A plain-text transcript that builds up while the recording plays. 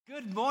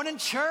Good morning,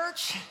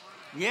 church.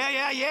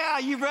 Yeah.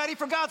 You ready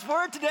for God's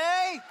word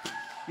today?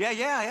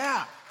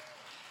 Yeah.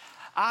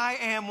 I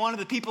am one of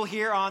the people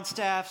here on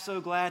staff.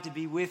 So glad to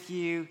be with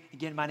you.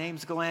 Again, my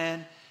name's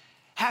Glenn.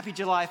 Happy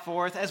July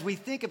 4th. As we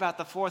think about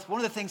the 4th, one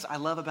of the things I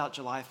love about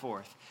July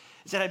 4th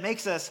is that it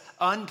makes us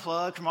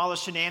unplug from all the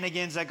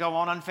shenanigans that go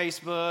on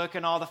Facebook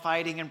and all the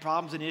fighting and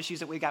problems and issues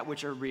that we got,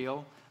 which are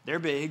real. They're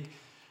big.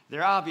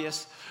 They're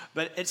obvious.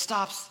 But it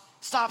stops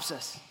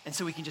us. And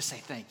so we can just say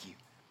thank you.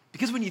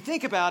 Because when you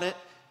think about it,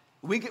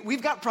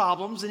 we've got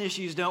problems and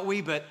issues, don't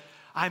we? But,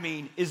 I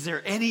mean, is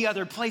there any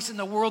other place in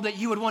the world that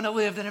you would want to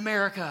live than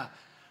America?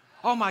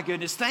 Oh, my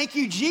goodness. Thank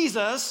you,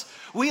 Jesus.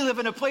 We live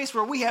in a place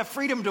where we have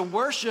freedom to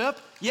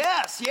worship.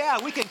 Yes,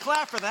 we can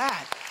clap for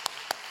that.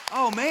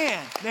 Oh,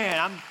 man.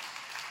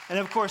 And,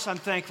 of course, I'm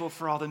thankful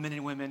for all the men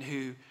and women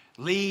who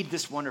lead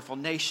this wonderful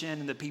nation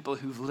and the people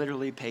who've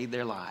literally paid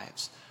their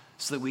lives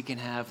so that we can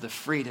have the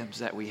freedoms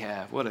that we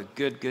have. What a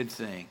good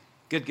thing.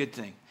 Good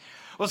thing.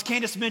 Well, as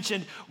Candace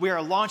mentioned, we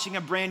are launching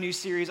a brand new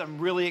series. I'm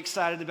really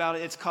excited about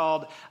it. It's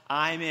called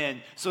I'm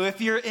In. So if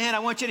you're in, I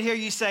want you to hear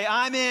you say,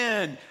 I'm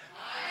in.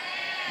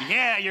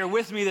 Yeah, you're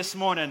with me this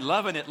morning.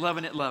 Loving it.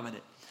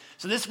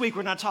 So this week,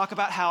 we're going to talk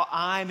about how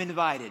I'm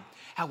invited,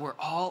 how we're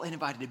all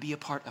invited to be a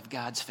part of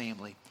God's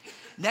family.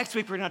 Next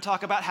week, we're going to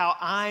talk about how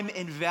I'm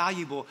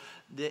invaluable,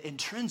 the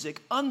intrinsic,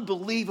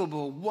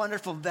 unbelievable,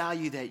 wonderful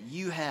value that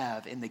you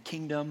have in the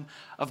kingdom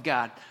of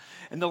God.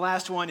 And the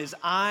last one is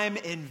I'm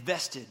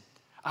invested.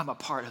 I'm a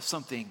part of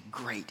something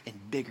great and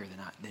bigger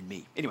than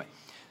me. Anyway,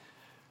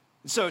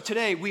 so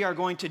today we are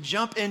going to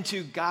jump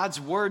into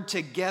God's Word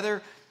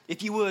together.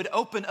 If you would,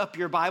 open up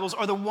your Bibles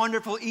or the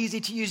wonderful,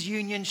 easy-to-use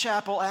Union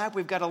Chapel app.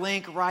 We've got a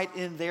link right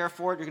in there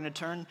for it. You're going to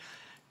turn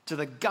to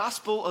the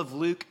Gospel of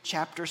Luke,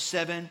 chapter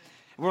 7.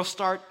 We'll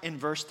start in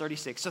verse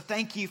 36. So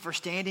thank you for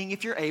standing,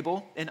 if you're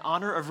able, in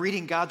honor of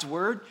reading God's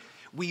Word.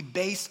 We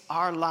base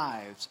our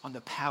lives on the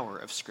power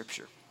of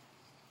Scripture.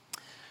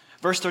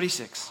 Verse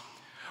 36.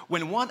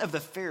 When one of the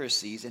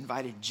Pharisees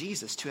invited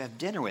Jesus to have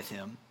dinner with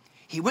him,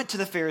 he went to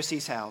the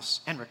Pharisee's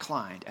house and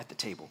reclined at the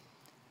table.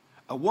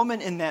 A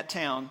woman in that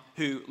town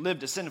who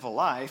lived a sinful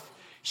life,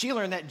 she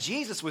learned that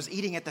Jesus was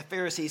eating at the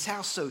Pharisee's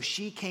house, so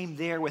she came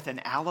there with an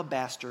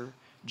alabaster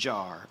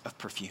jar of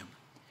perfume.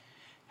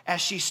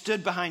 As she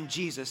stood behind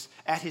Jesus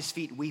at his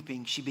feet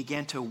weeping, she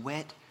began to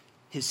wet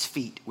his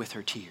feet with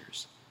her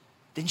tears.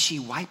 Then she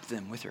wiped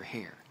them with her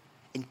hair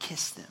and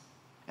kissed them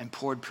and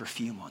poured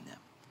perfume on them.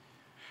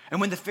 And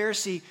when the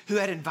Pharisee who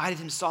had invited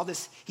him saw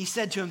this, he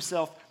said to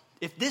himself,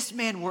 if this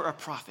man were a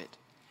prophet,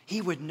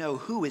 he would know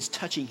who is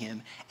touching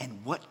him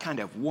and what kind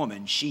of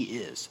woman she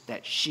is,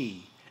 that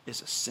she is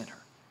a sinner.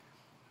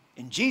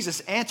 And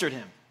Jesus answered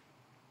him,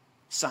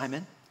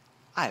 Simon,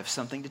 I have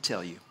something to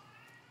tell you.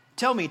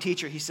 Tell me,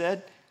 teacher, he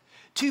said.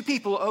 2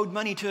 people owed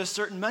money to a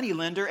certain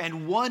moneylender,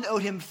 and one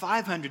owed him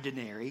 500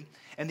 denarii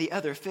and the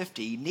other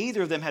 50.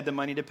 Neither of them had the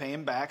money to pay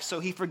him back, so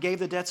he forgave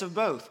the debts of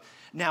both.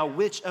 Now,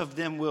 which of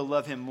them will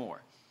love him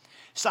more?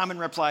 Simon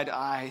replied,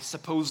 I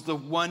suppose the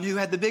one who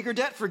had the bigger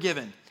debt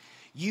forgiven.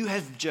 You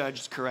have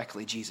judged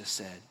correctly, Jesus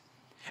said.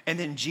 And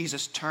then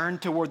Jesus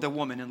turned toward the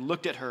woman and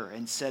looked at her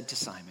and said to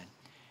Simon,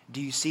 do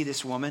you see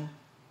this woman?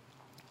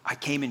 I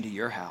came into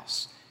your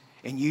house,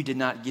 and you did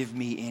not give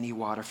me any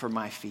water for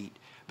my feet,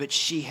 but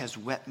she has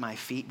wet my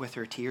feet with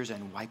her tears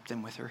and wiped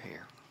them with her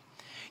hair.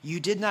 You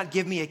did not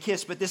give me a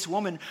kiss, but this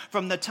woman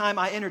from the time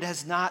I entered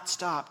has not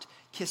stopped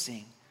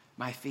kissing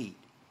my feet.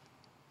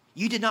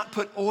 You did not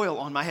put oil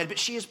on my head, but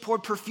she has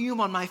poured perfume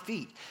on my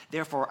feet.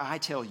 Therefore, I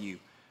tell you,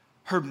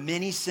 her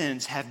many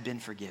sins have been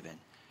forgiven,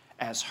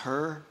 as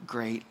her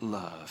great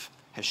love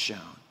has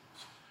shown.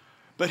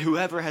 But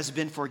whoever has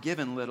been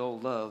forgiven little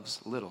loves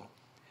little.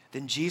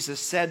 Then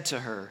Jesus said to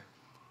her,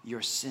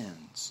 your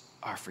sins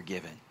are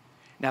forgiven.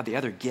 Now the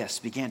other guests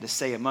began to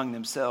say among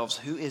themselves,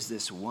 who is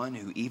this one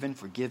who even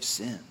forgives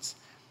sins?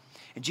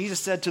 And Jesus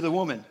said to the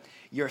woman,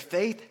 your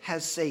faith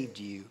has saved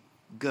you.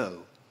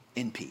 Go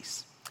in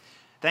peace.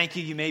 Thank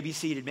you. You may be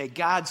seated. May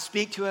God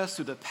speak to us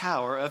through the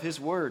power of his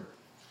word.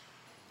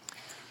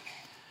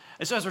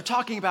 And so as we're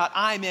talking about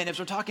I'm in, as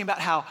we're talking about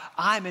how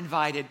I'm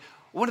invited,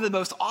 one of the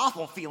most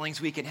awful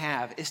feelings we can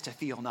have is to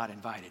feel not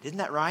invited. Isn't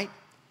that right?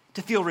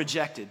 To feel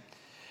rejected.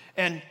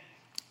 And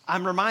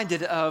I'm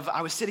reminded of,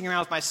 I was sitting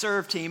around with my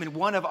serve team, and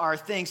one of our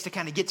things to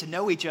kind of get to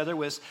know each other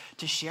was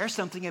to share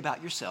something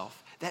about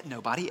yourself that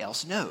nobody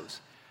else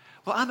knows.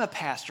 Well, I'm a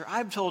pastor.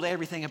 I've told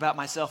everything about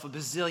myself a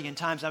bazillion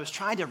times. I was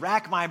trying to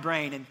rack my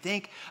brain and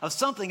think of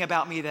something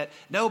about me that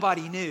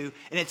nobody knew,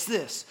 and it's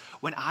this.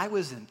 When I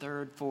was in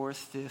 3rd,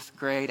 4th, 5th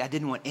grade, I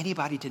didn't want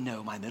anybody to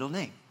know my middle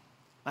name.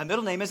 My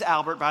middle name is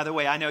Albert, by the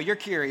way. I know you're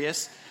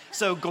curious.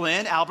 So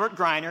Glenn Albert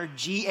Greiner,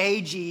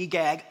 G-A-G,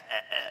 gag,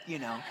 you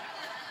know.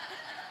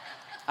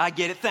 I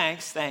get it.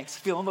 Thanks.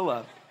 Feeling the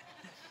love.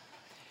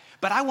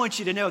 But I want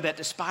you to know that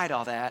despite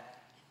all that,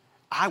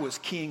 I was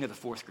king of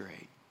the 4th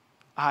grade.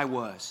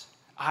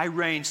 I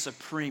reigned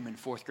supreme in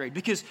 4th grade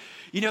because,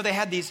 you know, they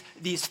had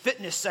these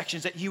fitness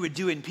sections that you would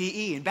do in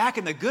PE. And back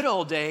in the good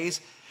old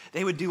days,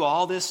 they would do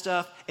all this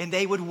stuff and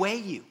they would weigh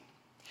you.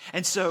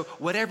 And so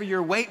whatever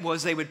your weight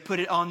was, they would put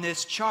it on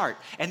this chart,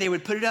 and they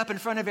would put it up in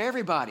front of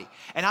everybody.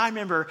 And I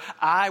remember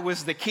I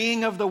was the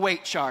king of the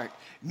weight chart.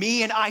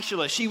 Me and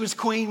Aishla, she was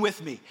queen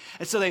with me.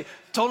 And so they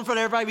told in front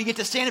of everybody, we get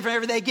to stand in front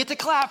of everybody, they get to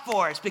clap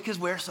for us because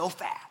we're so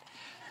fat.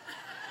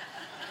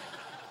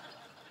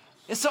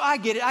 And so I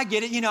get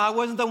it. You know, I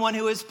wasn't the one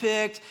who was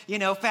picked. You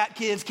know, fat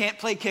kids can't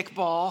play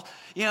kickball.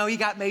 You know, he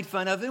got made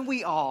fun of, and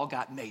we all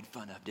got made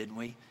fun of, didn't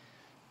we?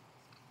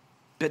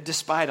 But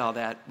despite all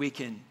that, we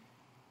can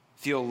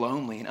feel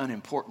lonely and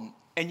unimportant.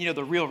 And you know,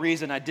 the real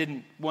reason I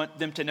didn't want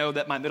them to know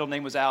that my middle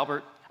name was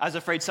Albert, I was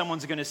afraid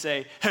someone's going to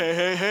say,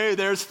 hey,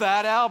 there's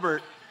Fat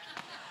Albert.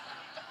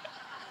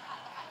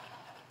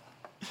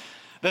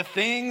 The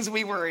things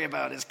we worry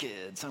about as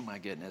kids, oh my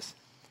goodness.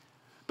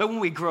 But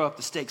when we grow up,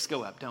 the stakes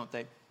go up, don't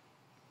they?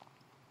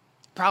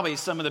 Probably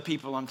some of the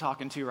people I'm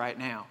talking to right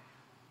now,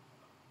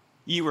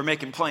 you were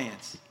making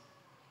plans,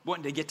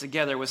 wanting to get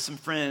together with some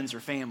friends or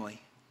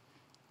family.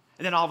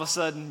 And then all of a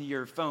sudden,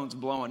 your phone's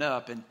blowing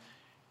up, and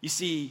you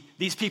see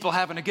these people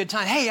having a good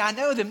time. Hey, I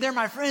know them. They're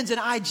my friends, and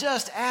I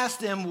just asked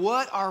them,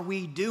 what are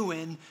we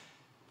doing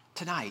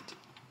tonight?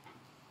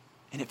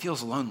 And it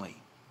feels lonely.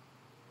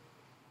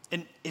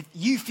 And if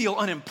you feel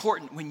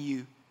unimportant when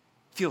you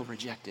feel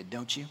rejected,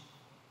 don't you?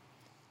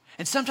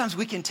 And sometimes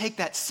we can take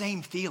that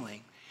same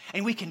feeling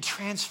and we can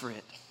transfer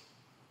it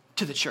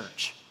to the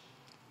church.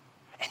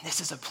 And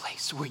this is a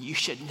place where you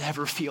should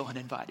never feel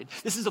uninvited.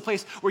 This is a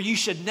place where you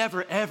should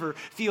never, ever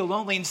feel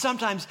lonely. And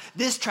sometimes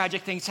this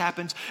tragic thing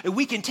happens, and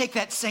we can take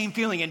that same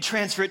feeling and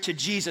transfer it to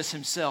Jesus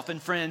himself.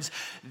 And friends,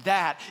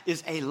 that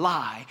is a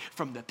lie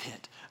from the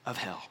pit of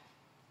hell.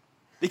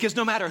 Because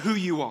no matter who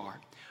you are,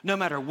 no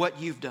matter what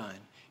you've done,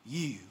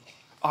 you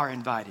are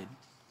invited.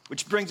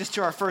 Which brings us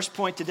to our first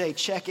point today.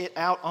 Check it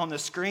out on the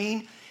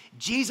screen.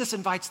 Jesus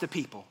invites the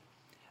people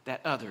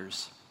that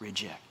others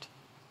reject.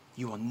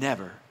 You will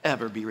never,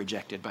 ever be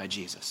rejected by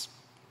Jesus.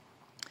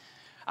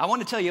 I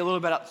want to tell you a little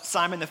bit about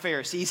Simon the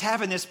Pharisee. He's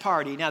having this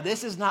party. Now,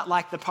 this is not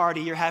like the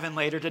party you're having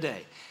later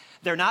today.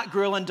 They're not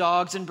grilling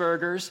dogs and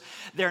burgers.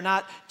 They're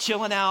not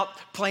chilling out,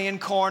 playing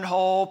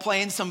cornhole,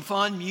 playing some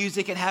fun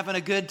music and having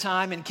a good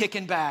time and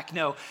kicking back.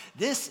 No,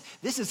 this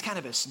is kind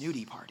of a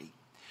snooty party.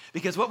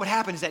 Because what would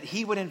happen is that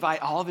he would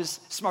invite all of his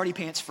smarty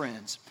pants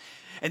friends,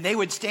 and they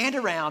would stand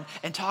around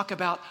and talk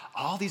about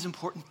all these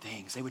important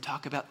things. They would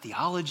talk about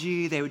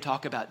theology, they would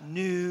talk about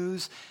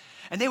news,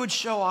 and they would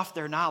show off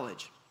their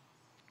knowledge.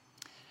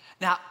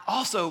 Now,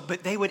 also,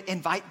 but they would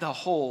invite the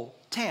whole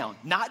town,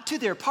 not to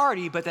their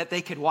party, but that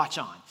they could watch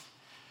on.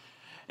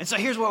 And so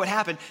here's what would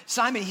happen.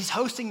 Simon, he's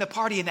hosting the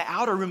party in the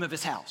outer room of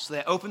his house. So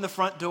they open the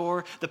front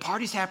door. The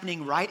party's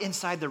happening right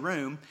inside the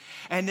room.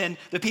 And then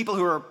the people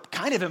who are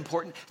kind of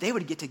important, they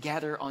would get to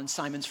gather on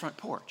Simon's front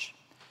porch.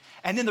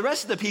 And then the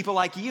rest of the people,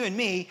 like you and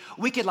me,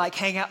 we could like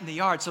hang out in the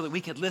yard so that we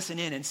could listen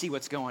in and see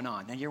what's going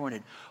on. Now you're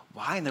wondering,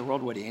 why in the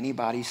world would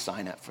anybody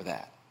sign up for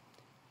that?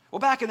 Well,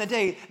 back in the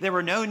day, there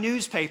were no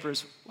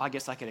newspapers. Well, I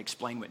guess I could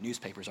explain what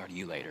newspapers are to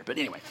you later. But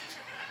anyway,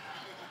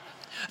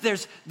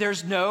 there's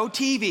no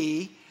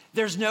TV.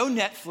 There's no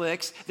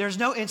Netflix, there's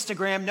no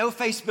Instagram, no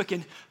Facebook,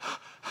 and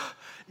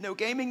no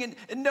gaming, and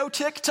no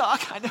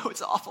TikTok. I know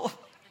it's awful.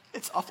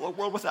 It's awful, a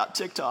world without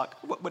TikTok.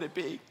 What would it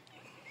be?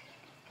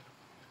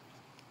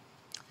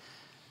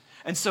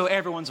 And so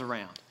everyone's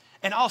around.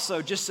 And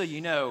also, just so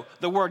you know,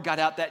 the word got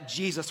out that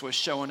Jesus was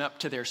showing up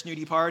to their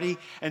snooty party,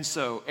 and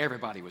so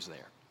everybody was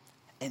there.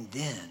 And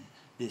then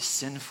this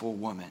sinful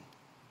woman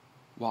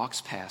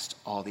walks past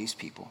all these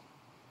people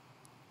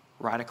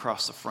right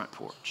across the front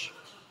porch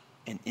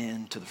and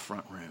into the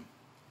front room.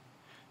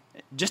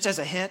 Just as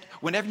a hint,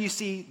 whenever you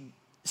see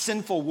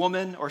sinful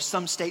woman or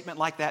some statement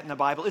like that in the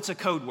Bible, it's a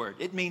code word.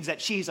 It means that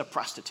she's a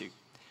prostitute.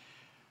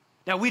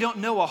 Now, we don't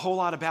know a whole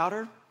lot about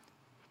her,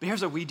 but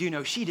here's what we do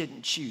know. She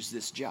didn't choose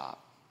this job.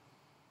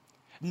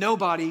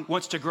 Nobody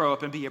wants to grow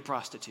up and be a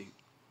prostitute.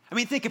 I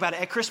mean, think about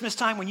it. At Christmas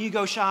time, when you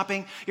go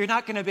shopping, you're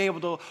not going to be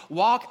able to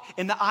walk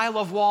in the aisle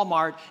of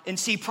Walmart and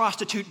see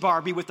prostitute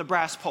Barbie with the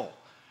brass pole.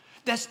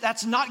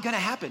 That's not going to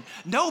happen.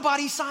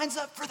 Nobody signs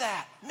up for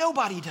that.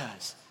 Nobody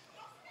does.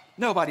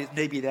 Nobody.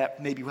 Maybe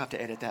we'll have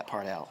to edit that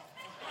part out.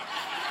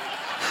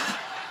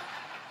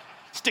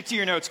 Stick to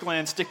your notes,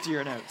 Glenn. Stick to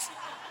your notes.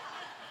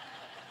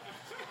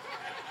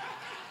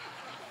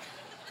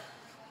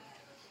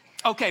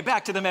 Okay,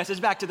 back to the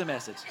message. By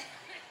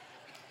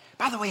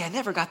the way, I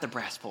never got the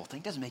brass pole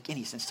thing. Doesn't make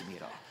any sense to me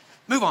at all.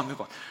 Move on.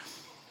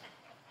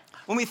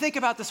 When we think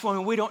about this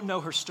woman, we don't know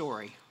her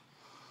story.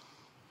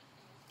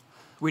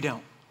 We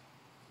don't.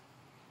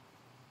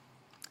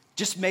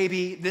 Just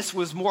maybe this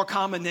was more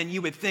common than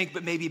you would think,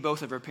 but maybe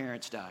both of her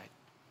parents died.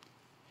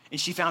 And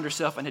she found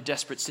herself in a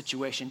desperate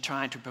situation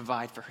trying to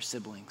provide for her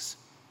siblings.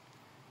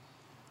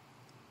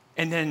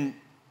 And then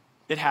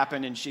it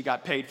happened and she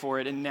got paid for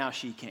it and now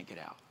she can't get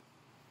out.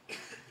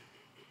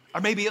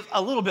 Or maybe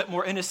a little bit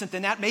more innocent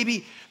than that.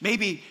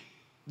 Maybe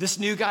this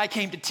new guy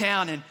came to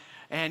town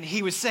and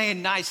he was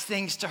saying nice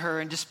things to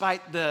her, and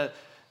despite the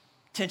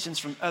tensions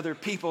from other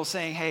people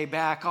saying, hey,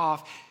 back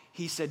off,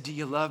 he said, do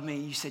you love me?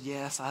 You said,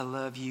 yes, I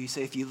love you. You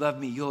said, if you love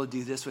me, you'll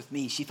do this with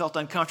me. She felt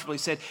uncomfortable. He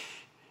said,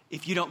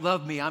 if you don't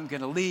love me, I'm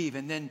going to leave.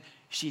 And then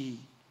she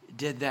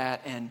did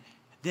that. And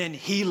then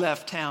he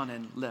left town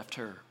and left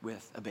her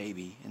with a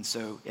baby. And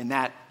so in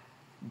that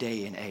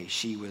day and age,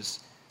 she was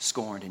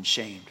scorned and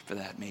shamed for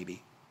that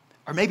maybe.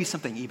 Or maybe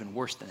something even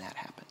worse than that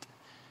happened.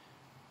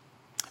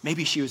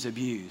 Maybe she was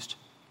abused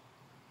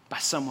by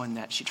someone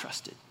that she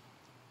trusted.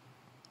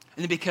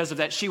 And then because of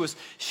that,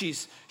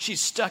 she's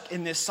stuck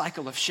in this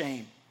cycle of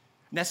shame.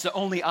 And that's the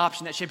only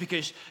option that she had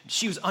because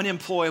she was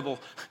unemployable.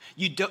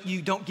 You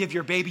don't give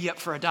your baby up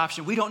for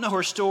adoption. We don't know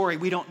her story.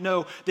 We don't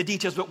know the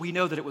details, but we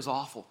know that it was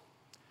awful.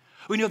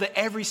 We know that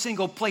every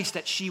single place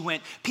that she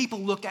went, people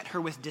looked at her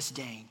with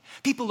disdain.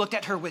 People looked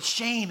at her with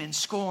shame and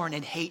scorn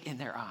and hate in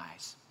their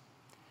eyes.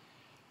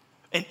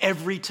 And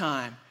every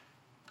time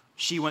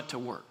she went to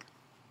work,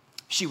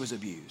 she was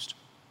abused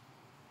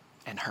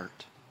and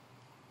hurt.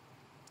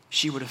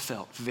 She would have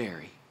felt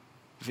very,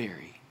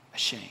 very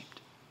ashamed.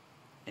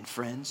 And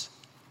friends,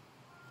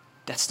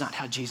 that's not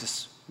how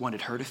Jesus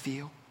wanted her to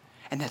feel,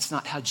 and that's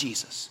not how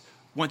Jesus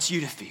wants you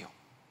to feel.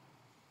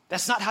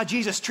 That's not how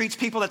Jesus treats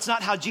people. That's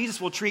not how Jesus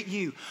will treat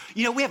you.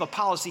 You know, we have a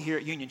policy here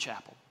at Union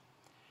Chapel.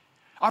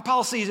 Our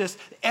policy is this: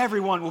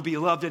 everyone will be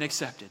loved and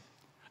accepted.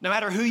 No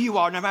matter who you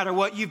are, no matter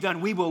what you've done,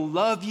 we will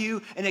love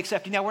you and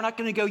accept you. Now, we're not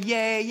going to go,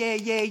 yay, yay,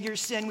 yay, your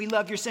sin, we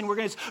love your sin.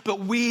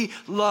 But we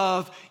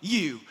love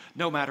you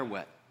no matter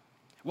what.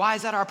 Why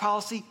is that our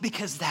policy?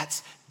 Because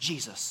that's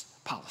Jesus'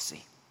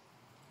 policy.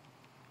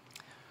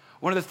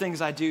 One of the things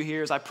I do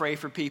here is I pray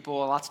for people.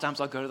 Lots of times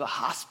I'll go to the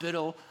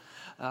hospital,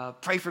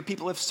 pray for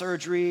people who have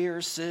surgery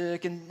or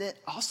sick. And then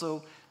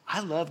also, I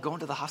love going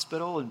to the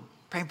hospital and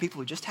praying for people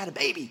who just had a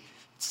baby.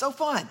 It's so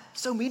fun,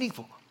 so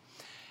meaningful.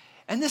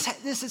 And this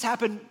has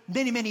happened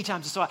many, many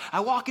times. So I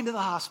walk into the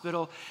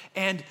hospital,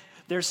 and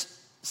there's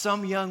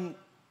some young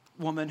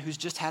woman who's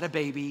just had a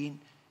baby.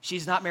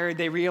 She's not married.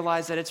 They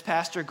realize that it's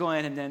Pastor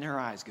Glenn, and then her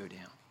eyes go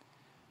down.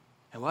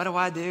 And what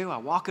do? I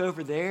walk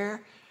over there,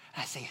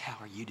 and I say, how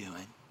are you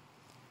doing?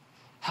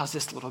 How's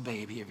this little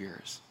baby of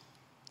yours?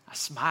 I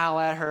smile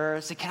at her. I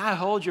say, can I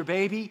hold your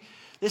baby?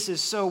 This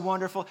is so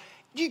wonderful.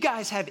 You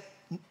guys have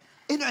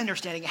an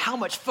understanding how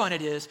much fun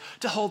it is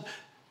to hold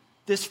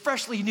this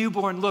freshly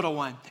newborn little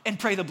one and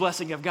pray the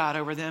blessing of God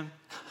over them.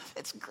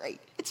 It's great.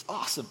 It's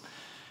awesome.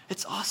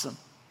 It's awesome.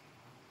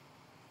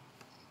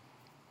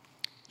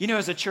 You know,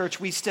 as a church,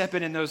 we step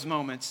in those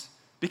moments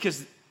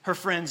because her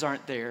friends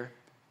aren't there.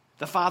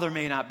 The father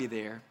may not be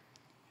there.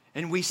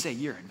 And we say,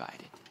 you're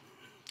invited.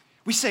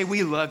 We say,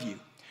 we love you.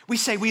 We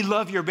say, we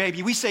love your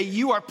baby. We say,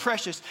 you are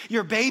precious.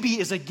 Your baby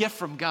is a gift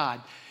from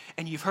God.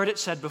 And you've heard it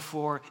said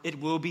before. It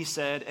will be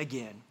said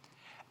again.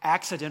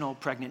 Accidental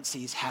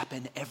pregnancies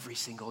happen every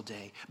single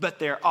day. But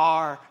there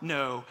are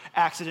no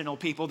accidental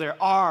people.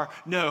 There are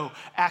no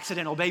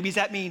accidental babies.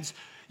 That means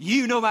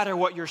you, no matter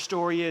what your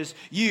story is,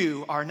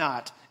 you are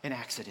not an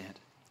accident.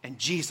 And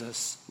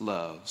Jesus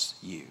loves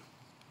you.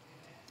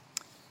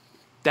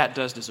 That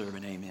does deserve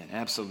an amen.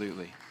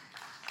 Absolutely.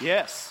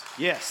 Yes,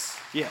 yes,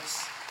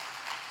 yes.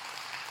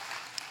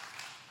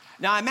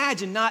 Now, I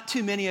imagine not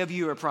too many of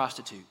you are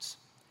prostitutes.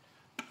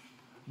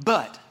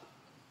 But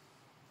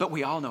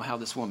we all know how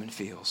this woman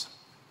feels.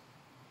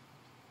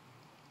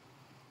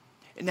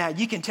 Now,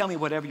 you can tell me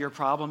whatever your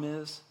problem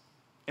is,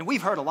 and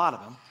we've heard a lot of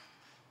them.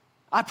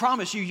 I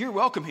promise you, you're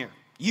welcome here.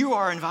 You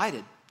are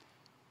invited.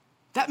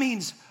 That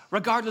means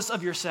regardless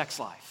of your sex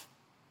life,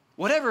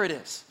 whatever it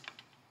is,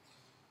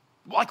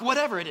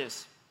 whatever it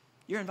is,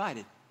 you're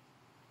invited.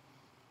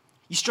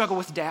 You struggle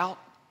with doubt,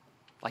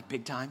 like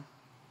big time?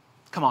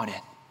 Come on in.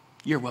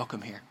 You're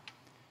welcome here.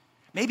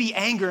 Maybe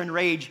anger and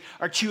rage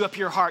are chew up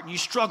your heart and you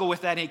struggle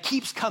with that and it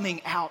keeps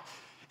coming out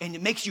and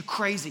it makes you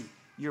crazy.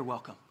 You're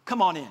welcome.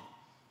 Come on in.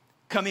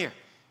 Come here.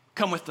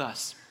 Come with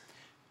us.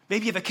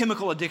 Maybe you have a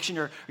chemical addiction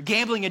or a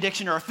gambling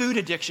addiction or a food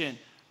addiction.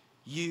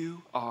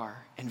 You are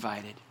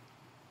invited.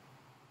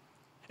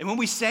 And when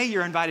we say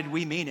you're invited,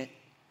 we mean it.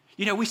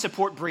 You know, we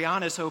support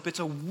Brianna's Hope. It's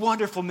a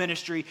wonderful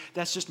ministry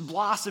that's just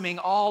blossoming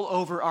all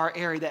over our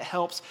area that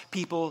helps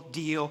people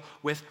deal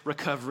with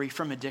recovery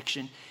from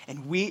addiction.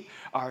 And we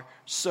are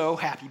so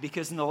happy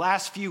because in the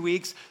last few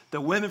weeks, the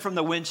women from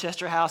the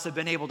Winchester House have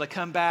been able to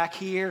come back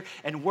here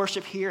and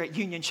worship here at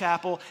Union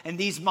Chapel. And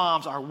these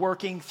moms are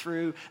working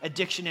through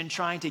addiction and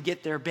trying to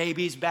get their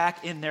babies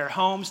back in their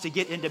homes to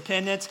get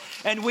independence.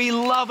 And we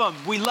love them.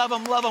 We love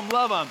them, love them,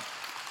 love them.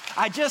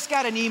 I just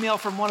got an email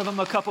from one of them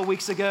a couple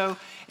weeks ago.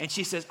 And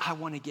she says, I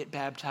want to get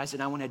baptized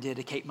and I want to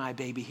dedicate my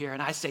baby here.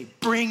 And I say,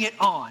 bring it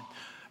on.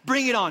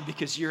 Bring it on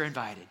because you're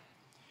invited.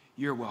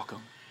 You're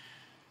welcome.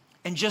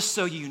 And just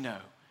so you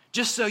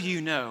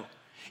know,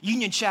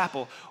 Union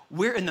Chapel,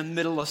 we're in the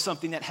middle of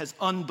something that has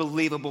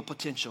unbelievable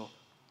potential.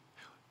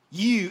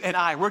 You and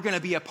I, we're going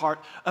to be a part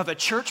of a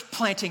church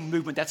planting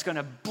movement that's going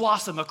to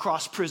blossom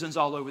across prisons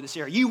all over this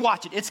area. You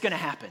watch it. It's going to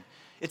happen.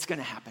 It's going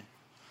to happen.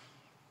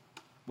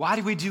 Why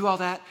do we do all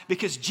that?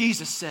 Because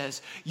Jesus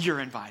says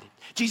you're invited.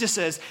 Jesus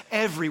says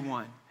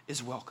everyone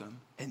is welcome,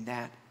 and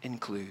that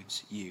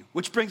includes you.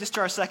 Which brings us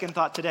to our second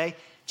thought today.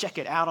 check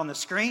it out on the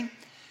screen.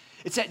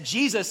 It's that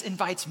Jesus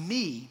invites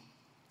me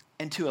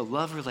into a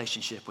love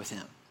relationship with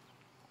him.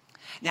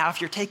 Now,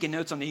 if you're taking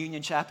notes on the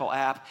Union Chapel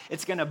app,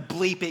 it's going to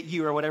bleep at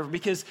you or whatever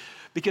because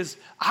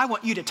I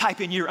want you to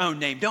type in your own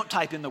name. Don't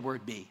type in the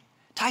word me.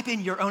 Type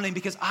in your own name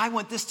because I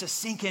want this to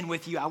sink in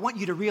with you. I want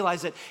you to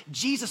realize that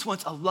Jesus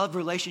wants a love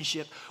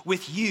relationship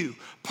with you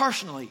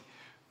personally,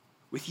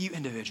 with you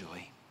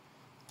individually.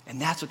 And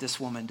that's what this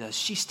woman does.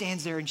 She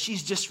stands there and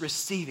she's just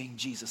receiving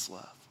Jesus'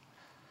 love.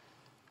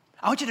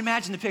 I want you to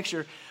imagine the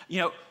picture.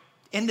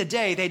 In the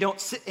day, they don't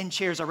sit in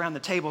chairs around the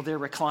table, they're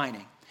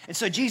reclining. And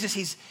so Jesus,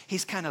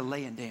 he's kind of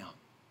laying down.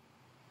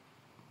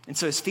 And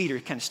so his feet are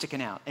kind of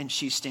sticking out, and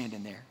she's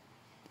standing there,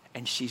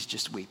 and she's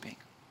just weeping.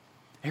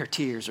 Her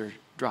tears are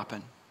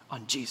dropping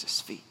on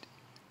Jesus' feet.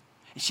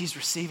 And she's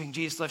receiving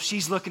Jesus' love.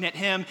 She's looking at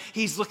him,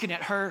 he's looking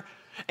at her,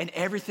 and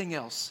everything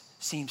else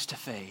seems to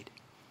fade.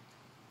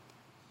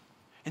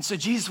 And so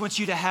Jesus wants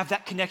you to have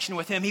that connection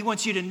with him. He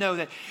wants you to know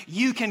that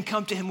you can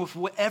come to him with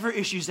whatever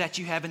issues that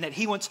you have and that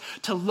he wants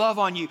to love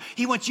on you.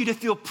 He wants you to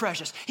feel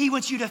precious. He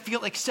wants you to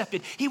feel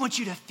accepted. He wants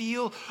you to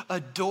feel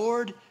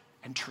adored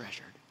and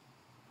treasured.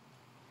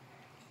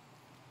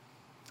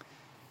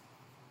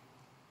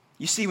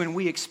 You see, when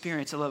we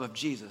experience the love of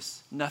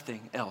Jesus,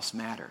 nothing else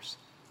matters.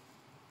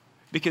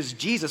 Because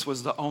Jesus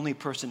was the only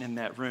person in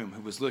that room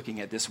who was looking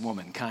at this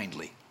woman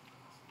kindly.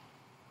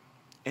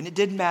 And it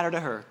didn't matter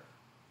to her.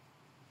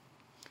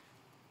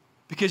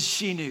 Because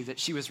she knew that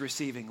she was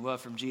receiving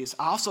love from Jesus.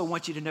 I also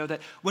want you to know that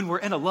when we're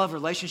in a love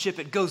relationship,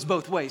 it goes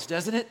both ways,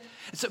 doesn't it?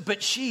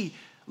 But she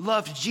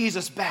loved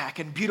Jesus back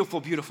in beautiful,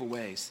 beautiful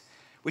ways.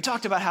 We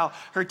talked about how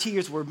her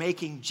tears were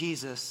making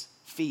Jesus'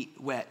 feet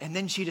wet. And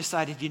then she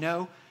decided,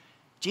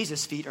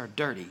 Jesus' feet are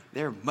dirty.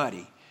 They're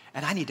muddy.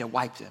 And I need to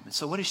wipe them. And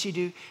so what does she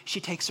do? She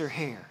takes her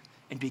hair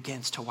and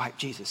begins to wipe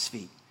Jesus'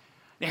 feet.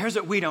 Now here's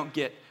what we don't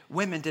get.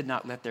 Women did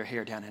not let their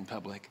hair down in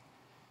public.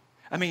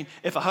 I mean,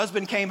 if a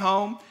husband came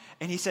home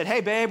and he said,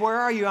 hey, babe, where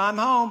are you? I'm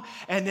home.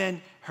 And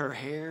then her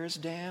hair's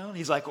down.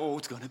 He's like, oh,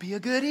 it's going to be a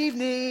good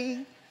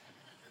evening.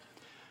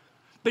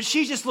 But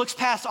she just looks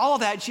past all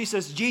of that and she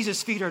says,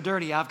 Jesus' feet are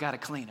dirty. I've got to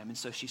clean them. And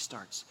so she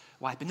starts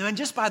wiping them. And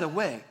just by the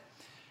way,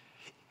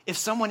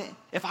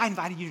 if I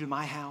invited you to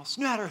my house,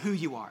 no matter who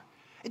you are,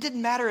 it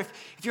didn't matter if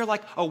you're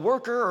like a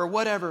worker or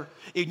whatever,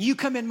 and you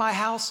come in my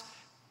house,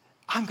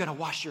 I'm going to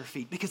wash your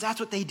feet because that's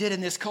what they did in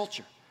this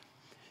culture.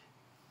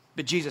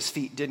 But Jesus'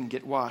 feet didn't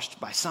get washed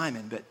by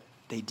Simon, but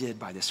they did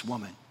by this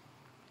woman.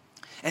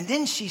 And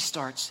then she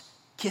starts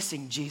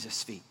kissing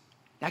Jesus' feet.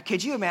 Now,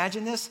 could you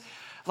imagine this?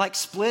 Like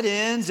split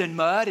ends and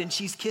mud, and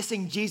she's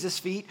kissing Jesus'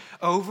 feet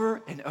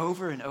over and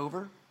over and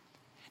over.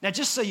 Now,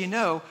 just so you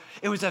know,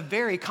 it was a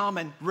very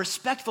common,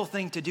 respectful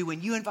thing to do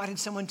when you invited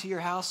someone to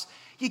your house.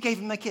 You gave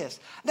them a kiss.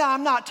 Now,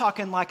 I'm not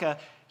talking like a,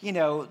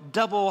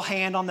 double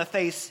hand on the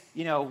face,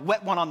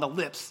 wet one on the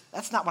lips.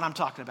 That's not what I'm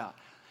talking about.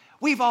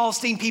 We've all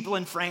seen people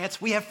in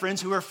France. We have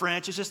friends who are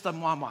French. It's just the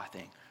moi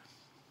thing.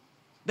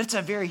 But it's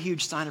a very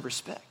huge sign of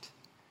respect.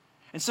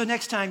 And so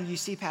next time you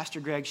see Pastor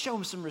Greg, show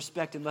him some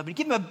respect and love. And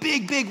give him a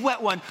big, big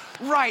wet one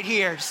right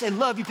here. Say,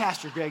 love you,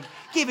 Pastor Greg.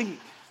 Giving you.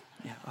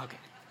 Yeah, okay.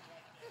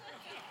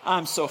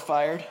 I'm so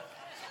fired.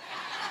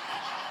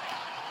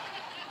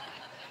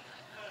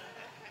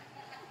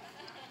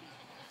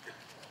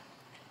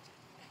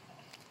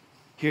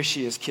 Here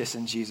she is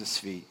kissing Jesus'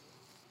 feet.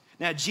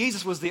 Now,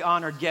 Jesus was the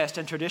honored guest,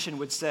 and tradition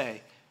would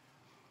say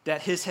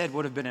that his head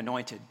would have been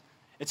anointed.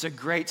 It's a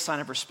great sign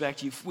of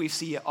respect. We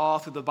see it all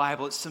through the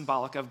Bible. It's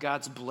symbolic of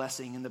God's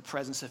blessing and the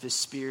presence of his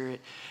Spirit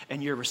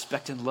and your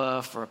respect and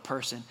love for a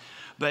person.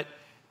 But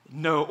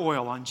no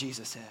oil on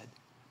Jesus' head.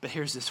 But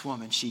here's this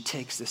woman. She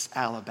takes this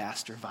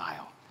alabaster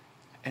vial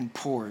and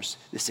pours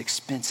this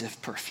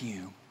expensive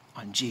perfume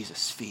on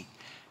Jesus' feet.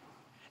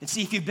 And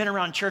see, if you've been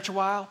around church a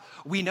while,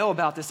 we know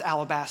about this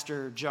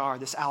alabaster jar,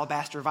 this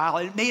alabaster vial.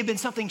 It may have been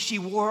something she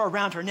wore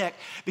around her neck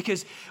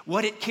because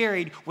what it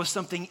carried was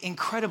something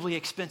incredibly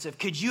expensive.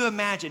 Could you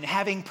imagine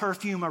having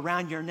perfume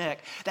around your neck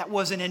that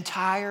was an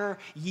entire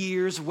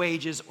year's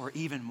wages or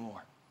even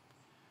more?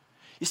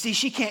 You see,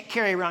 she can't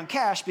carry around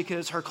cash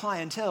because her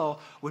clientele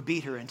would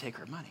beat her and take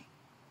her money.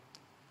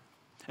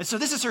 And so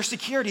this is her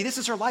security. This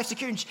is her life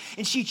security.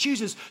 And she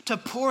chooses to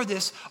pour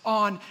this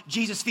on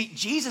Jesus' feet.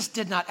 Jesus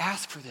did not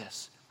ask for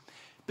this.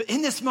 But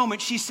in this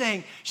moment, she's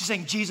saying,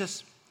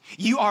 Jesus,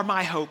 you are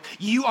my hope.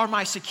 You are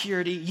my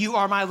security. You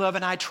are my love,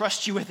 and I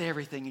trust you with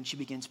everything. And she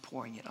begins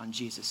pouring it on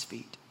Jesus'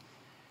 feet.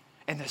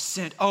 And the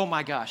scent, oh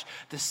my gosh,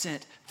 the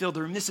scent filled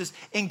the room. This is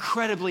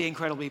incredibly,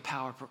 incredibly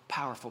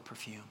powerful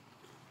perfume.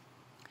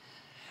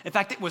 In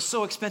fact, it was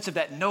so expensive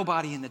that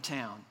nobody in the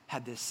town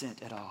had this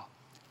scent at all.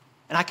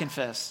 And I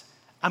confess,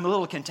 I'm a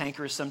little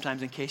cantankerous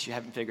sometimes in case you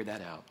haven't figured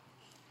that out.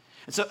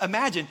 And so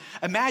imagine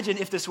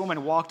if this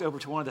woman walked over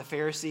to one of the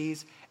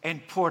Pharisees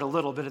and poured a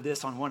little bit of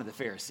this on one of the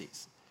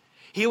Pharisees.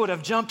 He would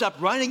have jumped up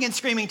running and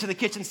screaming to the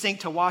kitchen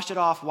sink to wash it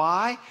off.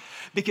 Why?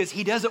 Because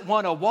he doesn't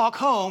want to walk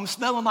home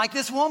smelling like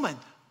this woman.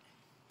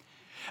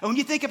 And when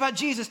you think about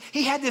Jesus,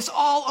 he had this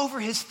all over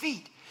his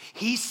feet.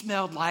 He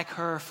smelled like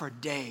her for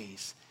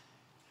days.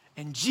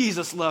 And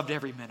Jesus loved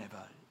every minute of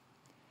it.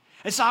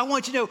 And so I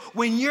want you to know,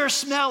 when your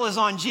smell is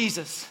on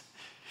Jesus,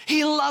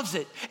 he loves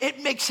it.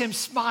 It makes him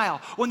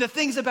smile. When the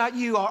things about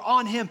you are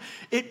on him,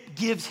 it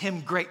gives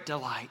him great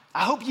delight.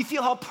 I hope you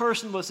feel how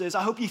personal this is.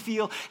 I hope you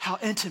feel how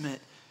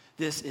intimate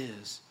this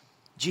is.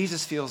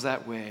 Jesus feels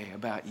that way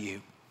about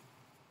you.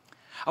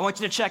 I want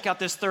you to check out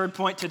this third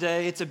point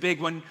today. It's a big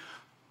one.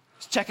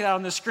 Check it out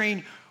on the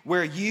screen.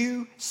 Where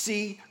you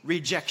see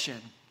rejection,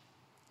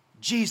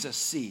 Jesus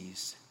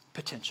sees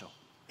potential.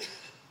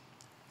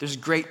 There's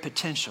great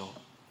potential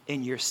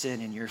in your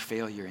sin and your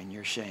failure and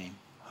your shame.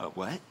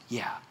 What?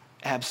 Yeah,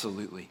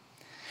 absolutely.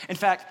 In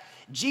fact,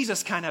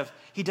 Jesus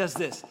he does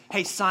this.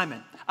 Hey,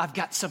 Simon, I've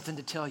got something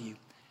to tell you.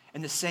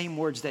 In the same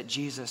words that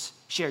Jesus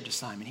shared to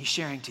Simon, he's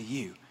sharing to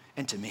you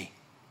and to me.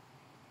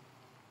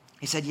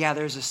 He said, yeah,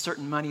 there's a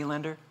certain money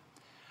lender.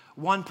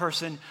 One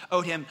person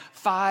owed him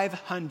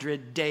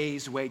 500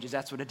 days' wages.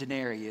 That's what a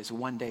denarii is,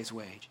 1 day's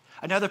wage.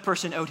 Another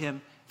person owed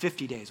him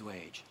 50 days'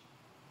 wage.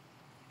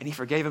 And he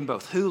forgave them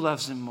both. Who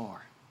loves him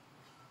more?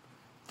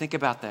 Think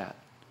about that.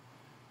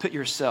 Put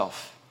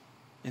yourself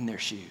in their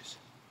shoes.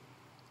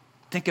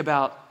 Think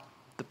about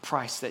the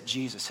price that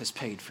Jesus has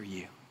paid for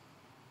you.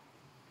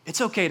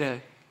 It's okay to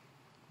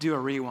do a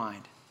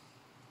rewind.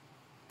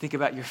 Think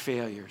about your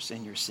failures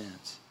and your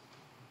sins.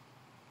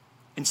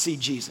 And see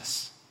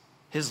Jesus,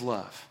 his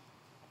love,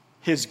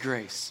 his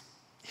grace,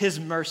 his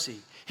mercy,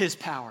 his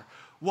power,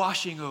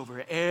 washing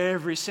over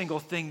every single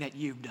thing that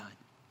you've done.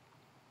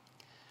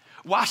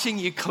 Washing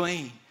you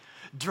clean,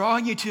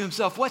 drawing you to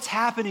himself. What's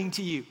happening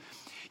to you?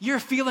 You're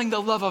feeling the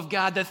love of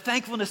God. The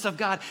thankfulness of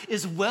God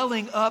is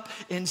welling up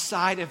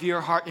inside of your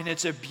heart, and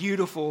it's a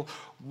beautiful,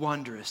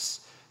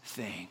 wondrous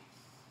thing.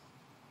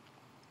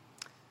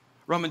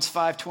 Romans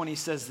 5:20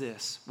 says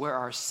this, where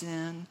our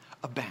sin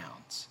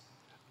abounds,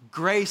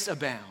 grace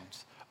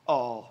abounds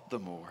all the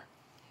more.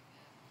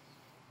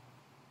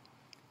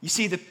 You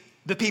see,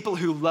 the people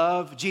who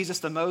love Jesus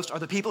the most are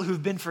the people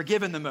who've been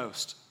forgiven the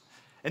most.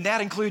 And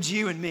that includes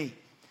you and me.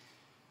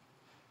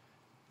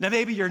 Now,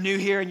 maybe you're new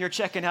here and you're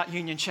checking out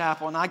Union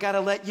Chapel, and I got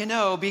to let you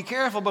know, be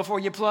careful before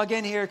you plug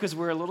in here because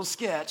we're a little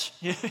sketch.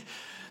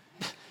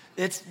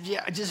 It's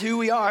just who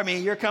we are. I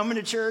mean, you're coming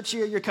to church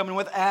here, you're coming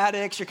with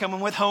addicts, you're coming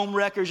with home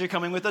wreckers, you're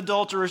coming with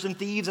adulterers and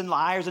thieves and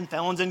liars and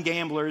felons and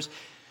gamblers.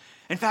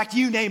 In fact,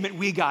 you name it,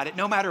 we got it.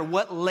 No matter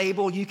what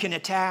label you can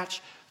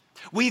attach,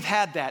 we've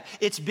had that.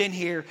 It's been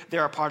here.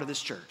 They're a part of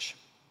this church.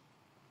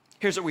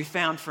 Here's what we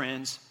found,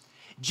 friends.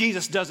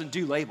 Jesus doesn't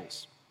do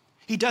labels.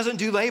 He doesn't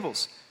do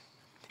labels.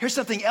 Here's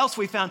something else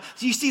we found.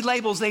 So you see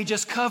labels, they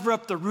just cover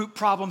up the root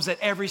problems that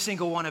every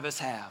single one of us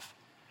have.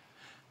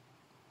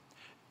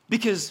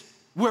 Because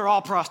we're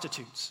all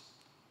prostitutes.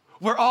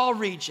 We're all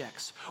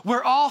rejects.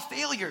 We're all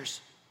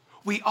failures.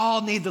 We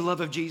all need the love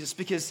of Jesus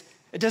because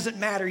it doesn't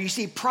matter. You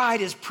see,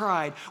 pride is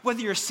pride.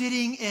 Whether you're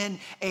sitting in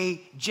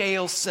a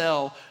jail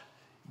cell,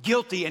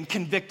 guilty and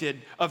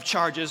convicted of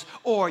charges,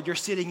 or you're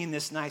sitting in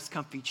this nice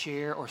comfy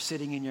chair or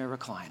sitting in your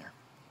recliner.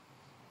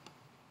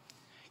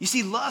 You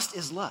see, lust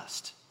is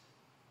lust.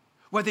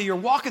 Whether you're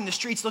walking the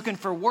streets looking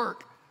for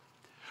work,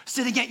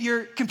 sitting at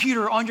your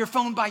computer or on your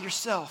phone by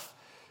yourself,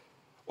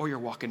 or you're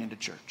walking into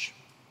church.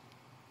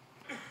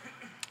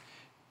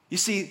 You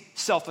see,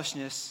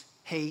 selfishness,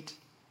 hate,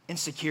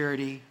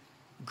 insecurity,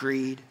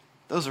 greed,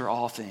 those are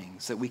all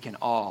things that we can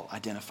all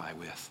identify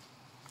with.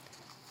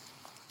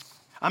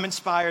 I'm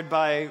inspired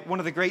by one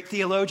of the great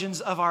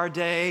theologians of our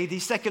day, the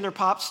secular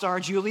pop star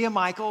Julia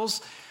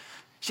Michaels.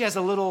 She has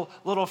a little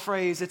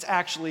phrase. It's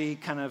actually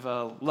kind of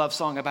a love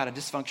song about a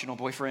dysfunctional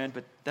boyfriend,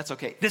 but that's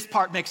okay. This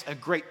part makes a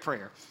great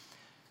prayer.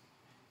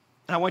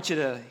 And I want you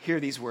to hear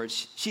these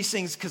words. She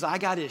sings, "'Cause I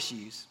got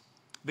issues,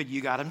 but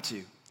you got them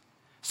too.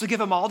 So give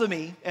them all to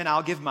me, and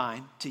I'll give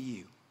mine to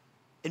you.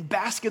 And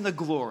bask in the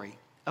glory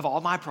of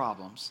all my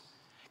problems,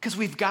 because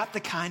we've got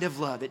the kind of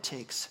love it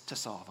takes to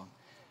solve them.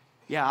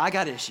 Yeah, I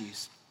got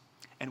issues,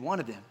 and one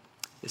of them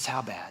is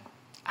how bad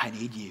I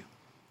need you."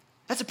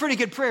 That's a pretty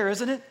good prayer,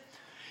 isn't it?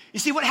 You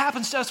see, what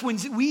happens to us when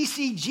we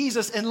see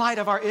Jesus in light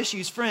of our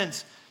issues,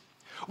 friends?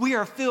 We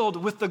are filled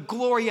with the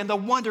glory and the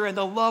wonder and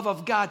the love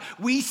of God.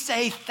 We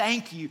say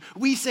thank you.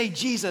 We say,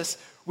 Jesus,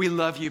 we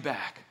love you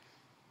back.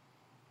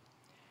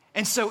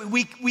 And so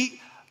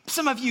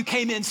some of you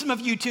came in, some of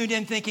you tuned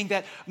in thinking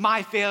that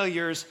my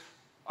failures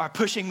are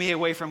pushing me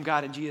away from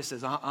God. And Jesus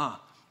says,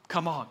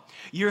 come on.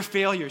 Your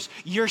failures,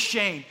 your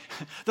shame,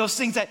 those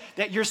things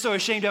that you're so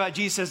ashamed about,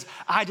 Jesus says,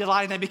 I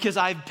delight in that because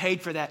I've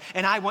paid for that.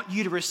 And I want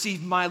you to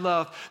receive my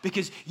love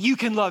because you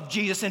can love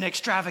Jesus in an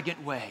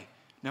extravagant way,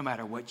 no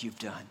matter what you've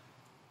done.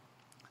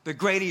 The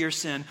greater your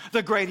sin,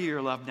 the greater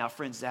your love. Now,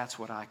 friends, that's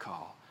what I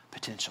call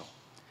potential.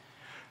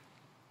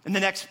 And the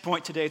next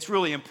point today, it's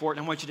really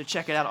important. I want you to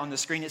check it out on the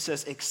screen. It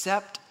says,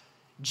 accept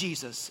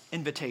Jesus'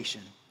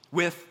 invitation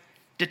with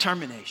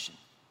determination.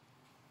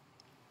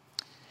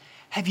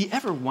 Have you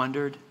ever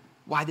wondered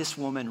why this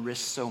woman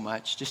risked so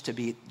much just to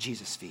be at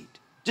Jesus' feet,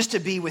 just to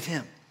be with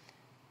him?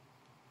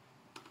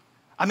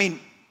 I mean,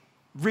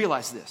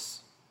 realize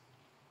this.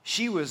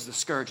 She was the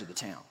scourge of the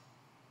town.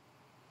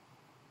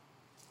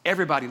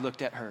 everybody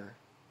looked at her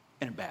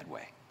in a bad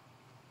way.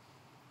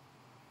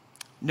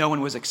 No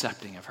one was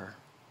accepting of her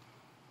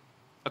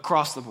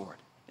across the board.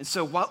 And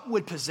so what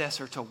would possess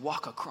her to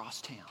walk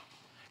across town?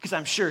 Because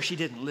I'm sure she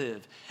didn't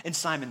live in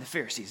Simon the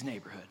Pharisee's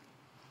neighborhood.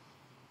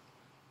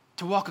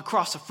 To walk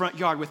across the front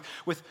yard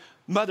with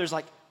mothers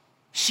like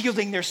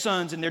shielding their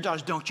sons and their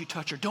daughters. Don't you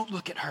touch her. Don't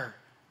look at her.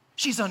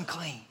 She's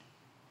unclean.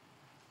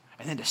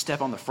 And then to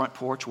step on the front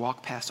porch,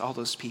 walk past all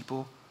those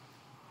people,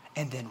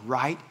 and then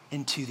right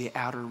into the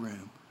outer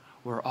room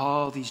where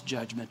all these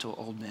judgmental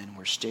old men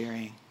were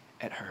staring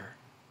at her.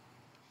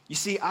 You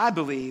see, I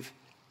believe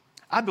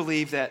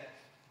that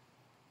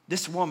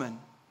this woman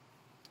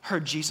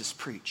heard Jesus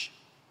preach.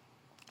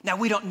 Now,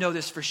 we don't know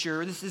this for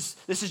sure. This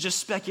is just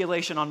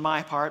speculation on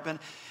my part, and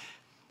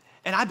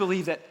I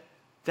believe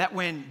that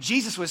when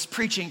Jesus was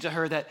preaching to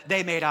her, that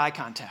they made eye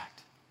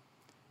contact.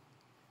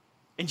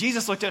 And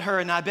Jesus looked at her,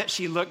 and I bet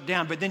she looked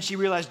down, but then she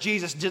realized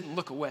Jesus didn't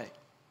look away.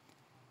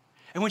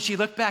 And when she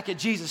looked back at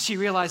Jesus, she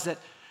realized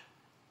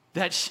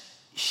that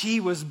she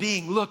was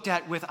being looked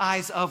at with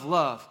eyes of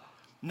love.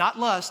 Not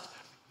lust,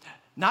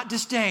 not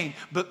disdain,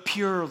 but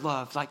pure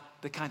love, like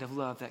the kind of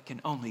love that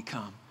can only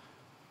come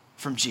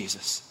from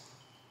Jesus.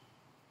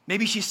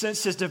 Maybe she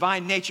sensed his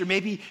divine nature.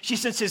 Maybe she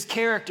sensed his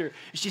character.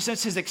 She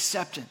sensed his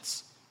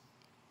acceptance.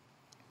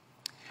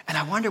 And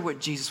I wonder what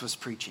Jesus was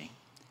preaching.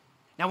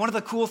 Now, one of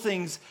the cool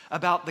things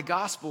about the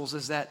Gospels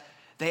is that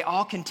they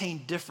all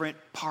contain different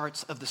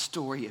parts of the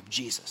story of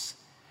Jesus.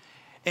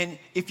 And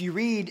if you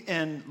read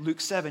in Luke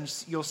 7,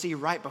 you'll see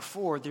right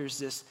before there's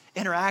this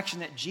interaction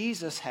that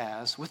Jesus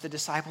has with the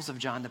disciples of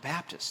John the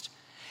Baptist.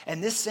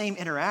 And this same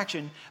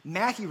interaction,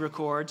 Matthew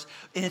records,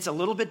 and it's a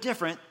little bit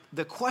different.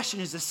 The question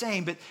is the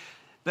same,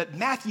 but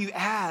Matthew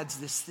adds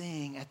this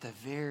thing at the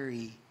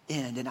very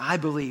end. And I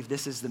believe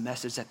this is the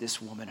message that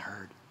this woman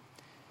heard.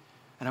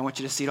 And I want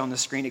you to see it on the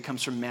screen. It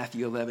comes from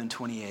Matthew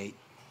 11:28.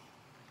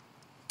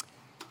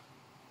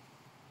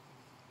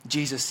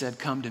 Jesus said,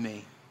 "Come to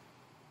me,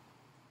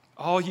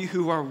 all you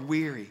who are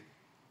weary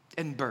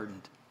and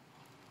burdened,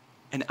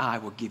 and I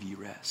will give you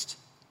rest."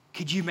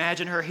 Could you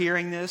imagine her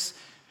hearing this?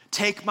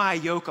 "Take my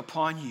yoke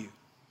upon you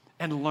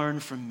and learn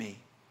from me,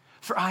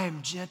 for I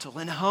am gentle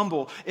and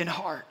humble in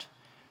heart,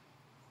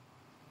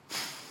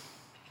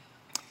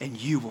 and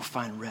you will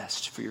find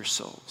rest for your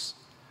souls.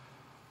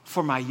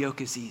 For my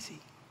yoke is easy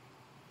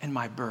and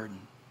my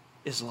burden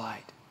is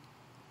light."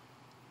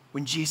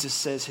 When Jesus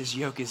says his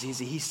yoke is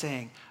easy, he's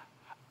saying,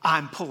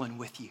 I'm pulling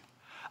with you.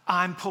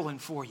 I'm pulling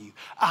for you.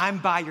 I'm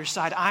by your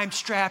side. I'm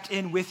strapped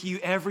in with you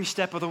every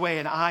step of the way,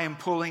 and I am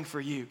pulling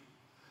for you.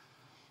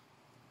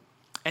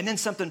 And then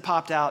something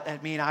popped out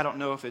at me, and I don't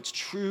know if it's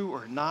true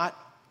or not.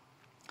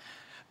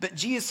 But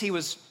Jesus, he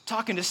was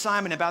talking to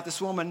Simon about this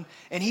woman,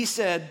 and he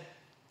said,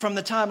 "From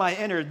the time I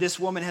entered, this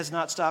woman has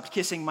not stopped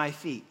kissing my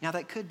feet." Now,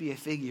 that could be a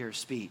figure of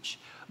speech,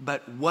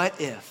 but what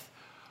if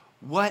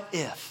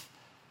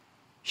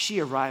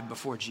she arrived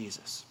before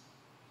Jesus?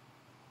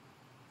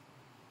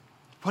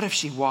 What if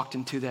she walked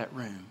into that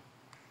room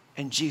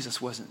and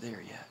Jesus wasn't there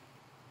yet?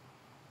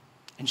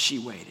 And she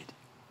waited.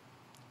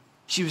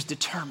 She was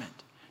determined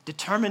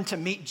to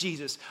meet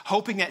Jesus,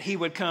 hoping that he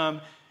would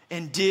come.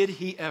 And did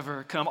he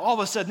ever come? All of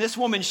a sudden, this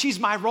woman, she's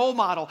my role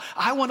model.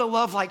 I want to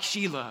love like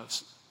she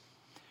loves.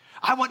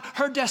 I want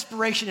her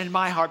desperation in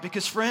my heart,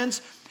 because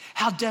friends,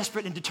 how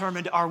desperate and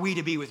determined are we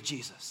to be with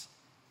Jesus?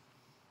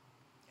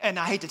 And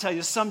I hate to tell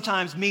you,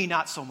 sometimes me,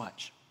 not so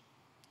much.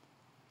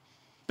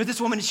 But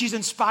this woman, she's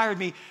inspired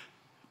me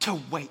to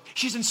wait.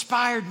 She's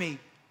inspired me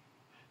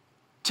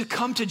to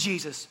come to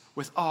Jesus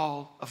with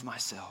all of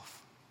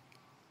myself.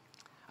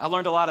 I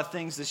learned a lot of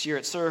things this year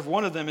at Serve.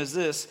 One of them is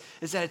that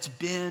it's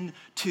been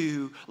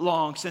too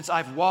long since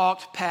I've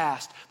walked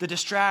past the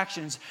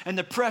distractions and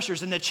the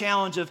pressures and the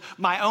challenge of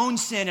my own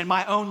sin and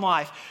my own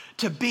life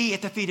to be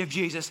at the feet of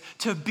Jesus,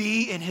 to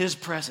be in his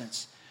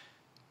presence.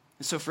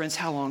 And so, friends,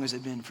 how long has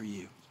it been for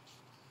you?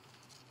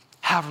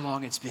 However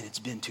long it's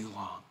been too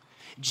long.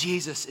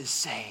 Jesus is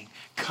saying,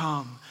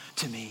 come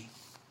to me.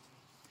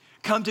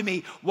 Come to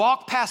me.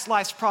 Walk past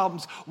life's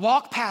problems.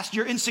 Walk past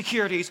your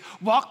insecurities.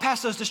 Walk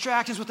past those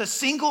distractions with a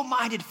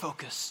single-minded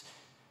focus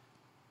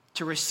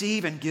to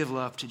receive and give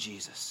love to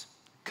Jesus.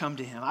 Come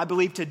to him. I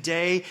believe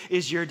today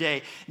is your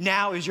day.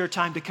 Now is your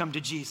time to come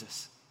to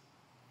Jesus.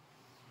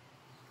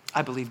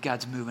 I believe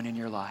God's moving in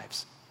your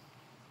lives.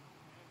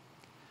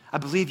 I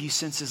believe you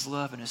sense his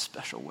love in a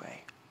special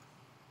way.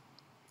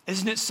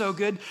 Isn't it so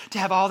good to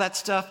have all that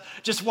stuff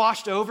just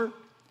washed over?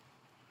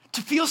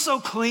 To feel so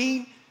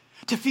clean?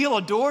 To feel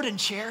adored and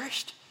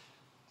cherished?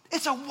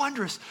 It's a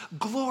wondrous,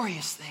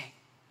 glorious thing.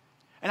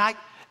 And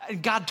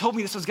God told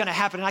me this was going to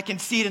happen, and I can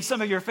see it in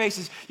some of your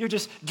faces. You're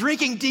just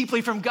drinking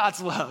deeply from God's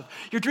love.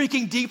 You're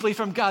drinking deeply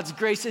from God's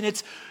grace, and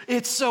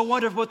it's so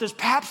wonderful. But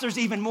perhaps there's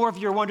even more of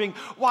you are wondering,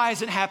 why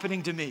is it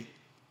happening to me?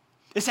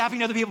 It's happening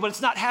to other people, but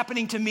it's not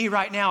happening to me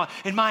right now.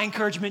 And my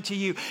encouragement to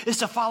you is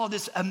to follow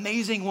this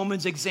amazing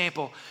woman's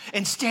example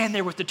and stand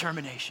there with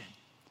determination.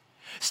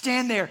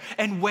 Stand there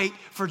and wait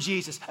for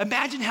Jesus.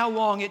 Imagine how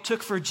long it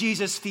took for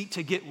Jesus' feet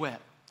to get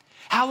wet.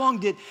 How long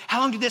did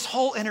this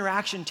whole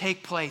interaction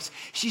take place?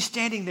 She's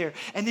standing there,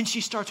 and then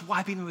she starts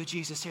wiping him with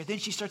Jesus' hair. Then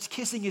she starts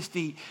kissing his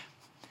feet.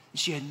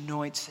 She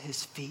anoints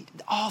his feet.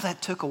 All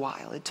that took a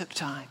while. It took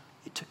time.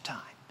 It took time.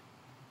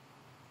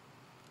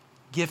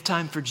 Give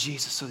time for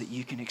Jesus so that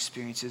you can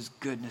experience his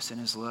goodness and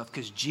his love,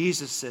 because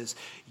Jesus says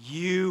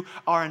you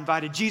are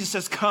invited. Jesus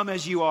says, come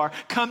as you are.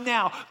 Come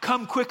now.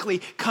 Come quickly.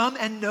 Come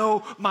and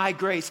know my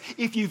grace.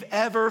 If you've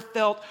ever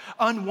felt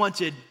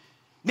unwanted,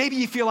 maybe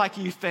you feel like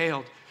you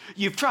failed.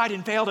 You've tried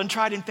and failed and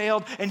tried and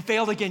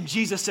failed again.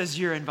 Jesus says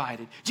you're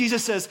invited.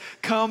 Jesus says,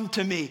 come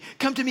to me.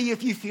 Come to me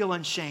if you feel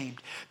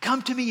unshamed.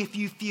 Come to me if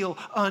you feel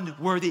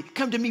unworthy.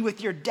 Come to me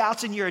with your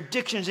doubts and your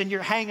addictions and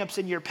your hangups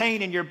and your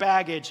pain and your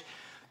baggage.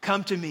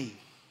 Come to me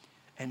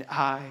and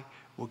I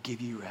will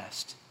give you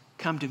rest.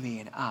 Come to me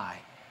and I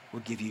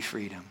will give you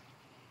freedom.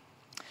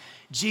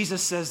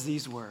 Jesus says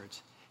these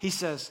words. He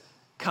says,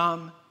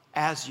 come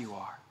as you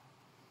are.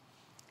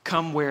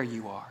 Come where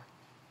you are.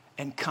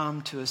 And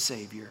come to a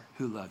Savior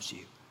who loves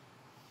you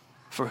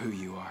for who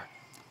you are.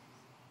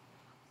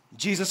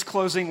 Jesus'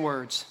 closing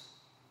words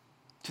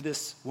to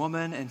this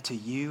woman and to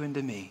you and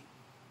to me.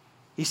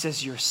 He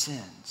says, your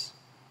sins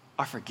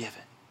are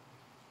forgiven.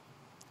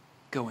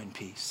 Go in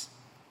peace.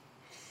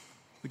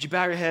 Would you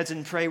bow your heads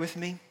and pray with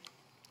me?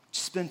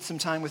 Spend some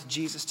time with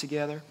Jesus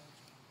together.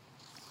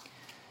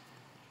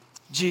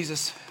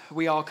 Jesus,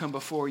 we all come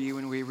before you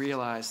and we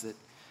realize that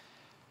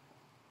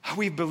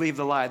we believe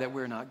the lie that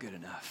we're not good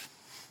enough.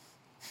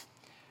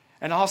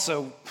 And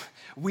also,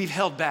 we've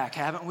held back,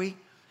 haven't we?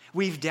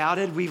 We've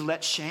doubted, we've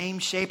let shame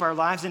shape our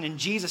lives, and in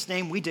Jesus'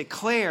 name, we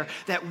declare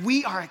that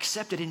we are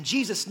accepted. In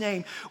Jesus'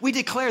 name, we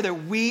declare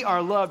that we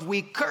are loved.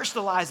 We curse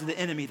the lies of the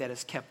enemy that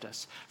has kept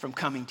us from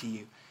coming to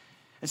you.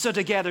 And so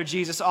together,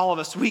 Jesus, all of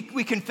us, we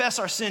confess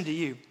our sin to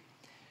you.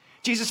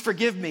 Jesus,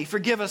 forgive me.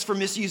 Forgive us for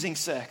misusing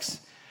sex.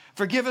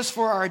 Forgive us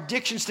for our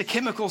addictions to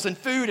chemicals and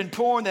food and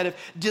porn that have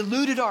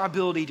diluted our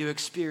ability to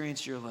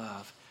experience your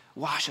love.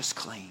 Wash us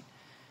clean.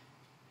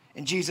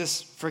 And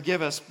Jesus,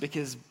 forgive us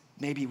because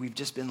maybe we've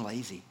just been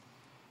lazy,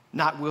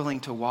 not willing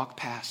to walk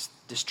past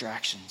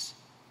distractions,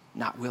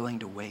 not willing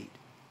to wait.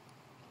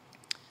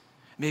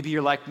 Maybe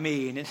you're like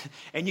me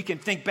and you can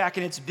think back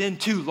and it's been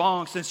too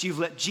long since you've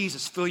let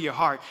Jesus fill your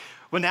heart.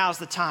 Well, now's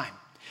the time.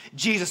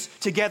 Jesus,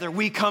 together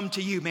we come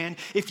to you, man.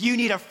 If you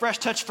need a fresh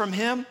touch from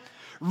him,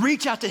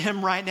 reach out to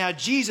him right now.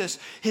 Jesus,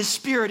 his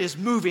spirit is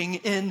moving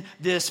in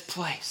this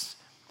place.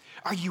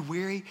 Are you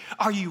weary?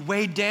 Are you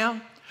weighed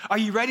down? Are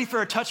you ready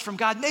for a touch from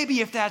God? Maybe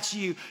if that's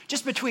you,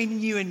 just between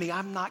you and me,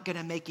 I'm not going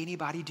to make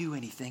anybody do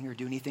anything or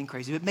do anything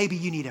crazy, but maybe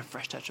you need a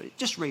fresh touch.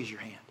 Just raise your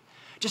hand.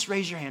 Just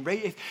raise your hand.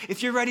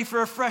 If you're ready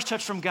for a fresh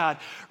touch from God,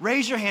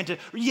 raise your hand to,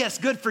 yes,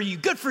 good for you,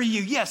 good for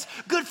you, yes,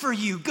 good for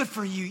you, good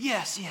for you,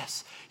 yes,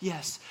 yes,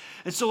 yes.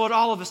 And so Lord,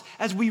 all of us,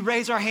 as we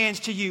raise our hands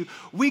to you,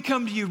 we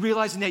come to you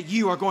realizing that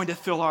you are going to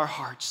fill our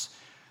hearts,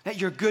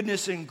 that your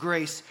goodness and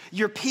grace,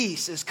 your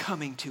peace is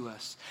coming to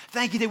us.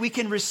 Thank you that we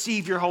can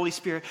receive your Holy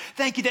Spirit.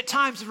 Thank you that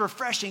times of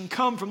refreshing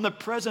come from the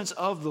presence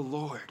of the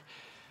Lord.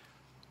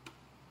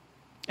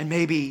 And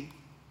maybe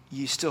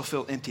you still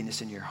feel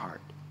emptiness in your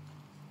heart,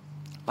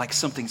 like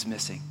something's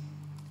missing.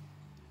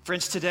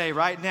 Friends, today,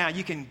 right now,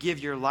 you can give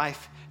your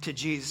life to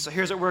Jesus. So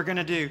here's what we're going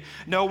to do.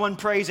 No one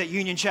prays at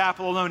Union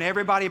Chapel alone.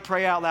 Everybody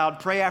pray out loud.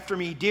 Pray after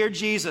me. Dear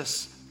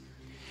Jesus,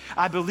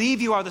 I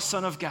believe you are the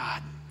Son of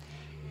God.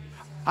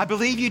 I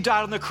believe you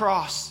died on the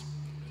cross.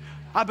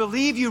 I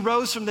believe you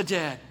rose from the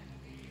dead.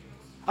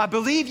 I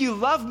believe you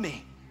love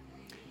me.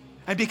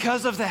 And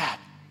because of that,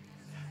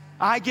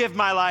 I give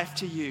my life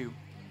to you.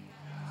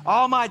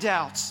 All my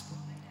doubts,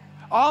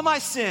 all my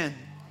sin,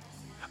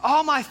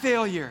 all my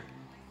failure,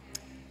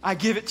 I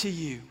give it to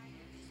you.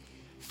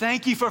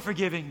 Thank you for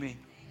forgiving me.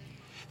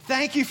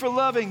 Thank you for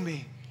loving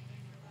me.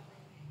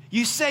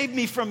 You saved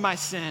me from my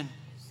sin.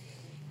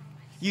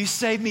 You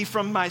saved me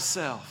from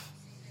myself.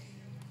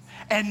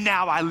 And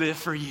now I live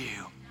for you.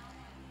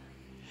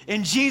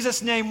 In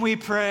Jesus' name we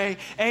pray,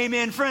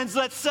 amen. Friends,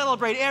 let's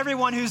celebrate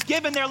everyone who's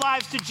given their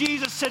lives to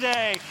Jesus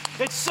today.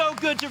 It's so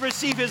good to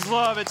receive his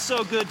love. It's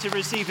so good to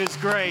receive his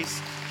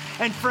grace.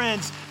 And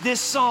friends,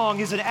 this song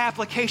is an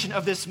application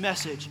of this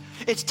message.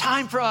 It's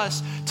time for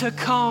us to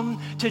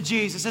come to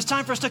Jesus. It's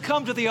time for us to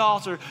come to the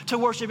altar to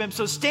worship him.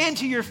 So stand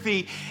to your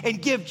feet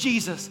and give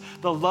Jesus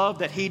the love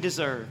that he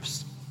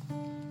deserves.